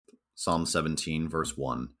Psalm 17, verse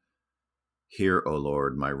 1. Hear, O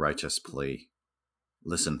Lord, my righteous plea.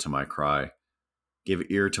 Listen to my cry. Give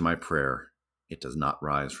ear to my prayer. It does not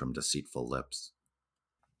rise from deceitful lips.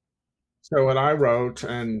 So what I wrote,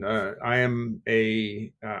 and I'm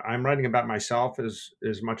writing about myself as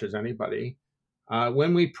much as anybody.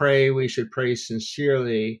 When we pray, we should pray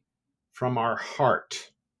sincerely from our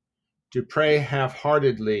heart. To pray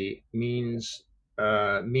half-heartedly means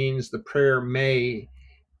the prayer may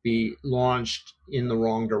be launched in the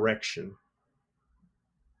wrong direction.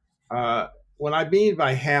 What I mean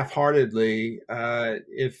by half-heartedly,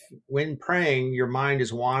 if when praying your mind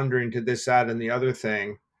is wandering to this, that, and the other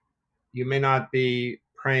thing, you may not be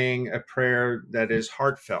praying a prayer that is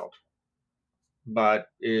heartfelt, but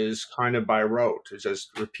is kind of by rote. It's just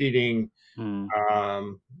repeating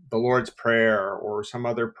the Lord's Prayer or some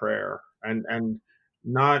other prayer, and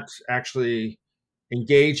not actually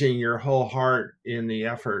engaging your whole heart in the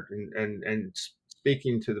effort and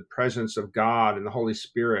speaking to the presence of God and the Holy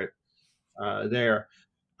Spirit there.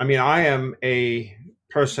 I mean, I am a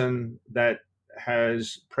person that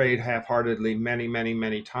has prayed half-heartedly many, many,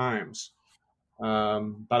 many times.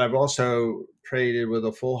 But I've also prayed it with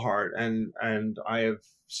a full heart, and I have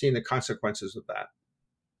seen the consequences of that.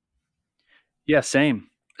 Yeah, same.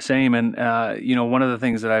 And, one of the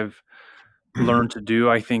things that I've learned to do,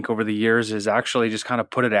 I think, over the years is actually just kind of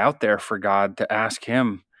put it out there for God to ask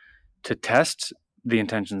him to test the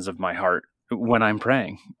intentions of my heart when I'm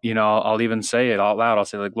praying. I'll even say it out loud. I'll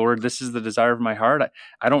say, like, Lord, this is the desire of my heart.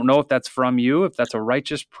 I don't know if that's from you, if that's a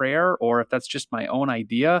righteous prayer, or if that's just my own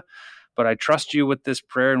idea, but I trust you with this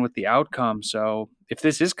prayer and with the outcome. So if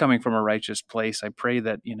this is coming from a righteous place, I pray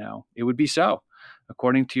that, it would be so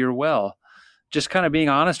according to your will. Just kind of being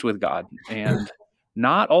honest with God and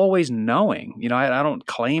not always knowing. I don't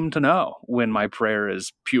claim to know when my prayer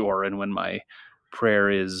is pure and when my prayer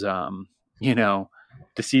is,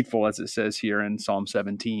 deceitful, as it says here in Psalm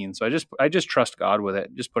 17. So I just trust God with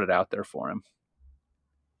it. Just put it out there for him.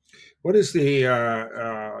 What is the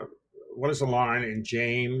line in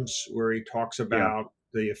James where he talks about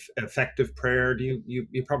the effective prayer? Do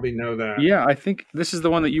you probably know that? Yeah, I think this is the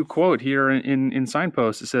one that you quote here in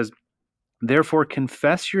Signposts. It says, "Therefore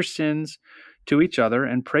confess your sins to each other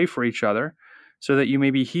and pray for each other so that you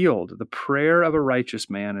may be healed. The prayer of a righteous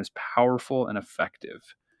man is powerful and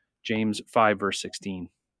effective." James 5, verse 16.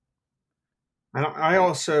 And I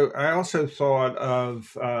also thought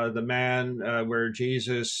of the man where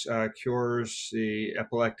Jesus cures the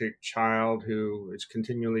epileptic child who is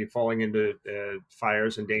continually falling into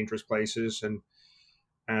fires and dangerous places, and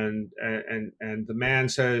the man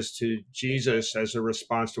says to Jesus, as a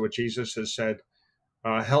response to what Jesus has said,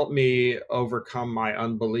 "Help me overcome my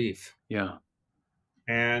unbelief." Yeah.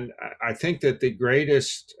 And I think that the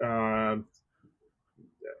greatest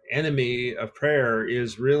enemy of prayer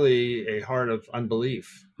is really a heart of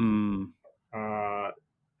unbelief. And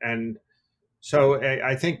so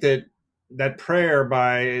I think that prayer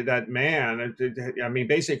by that man, I mean,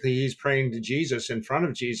 basically he's praying to Jesus in front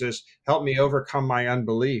of Jesus, "Help me overcome my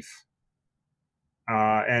unbelief."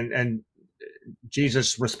 And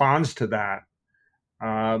Jesus responds to that.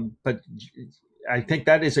 But I think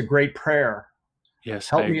that is a great prayer. Yes,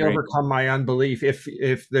 Help I me agree. overcome my unbelief.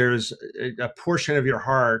 If there's a portion of your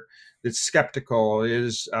heart that's skeptical,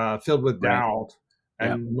 is filled with doubt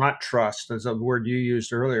and not trust, as a word you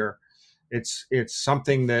used earlier, it's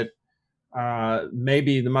something that may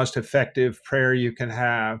be the most effective prayer you can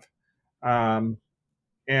have. And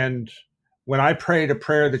when I prayed a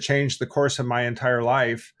prayer that changed the course of my entire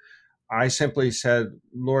life, I simply said,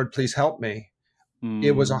 "Lord, please help me."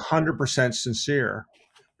 It was 100% sincere,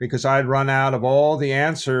 because I'd run out of all the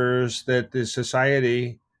answers that the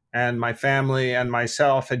society and my family and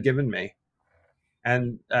myself had given me.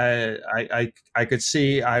 And I could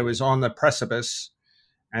see I was on the precipice,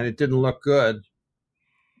 and it didn't look good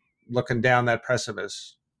looking down that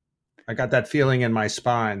precipice. I got that feeling in my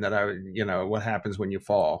spine that what happens when you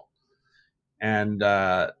fall. And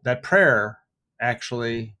that prayer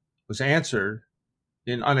actually was answered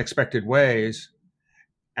in unexpected ways,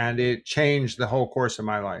 and it changed the whole course of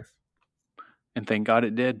my life. And thank God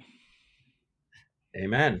it did.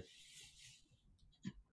 Amen.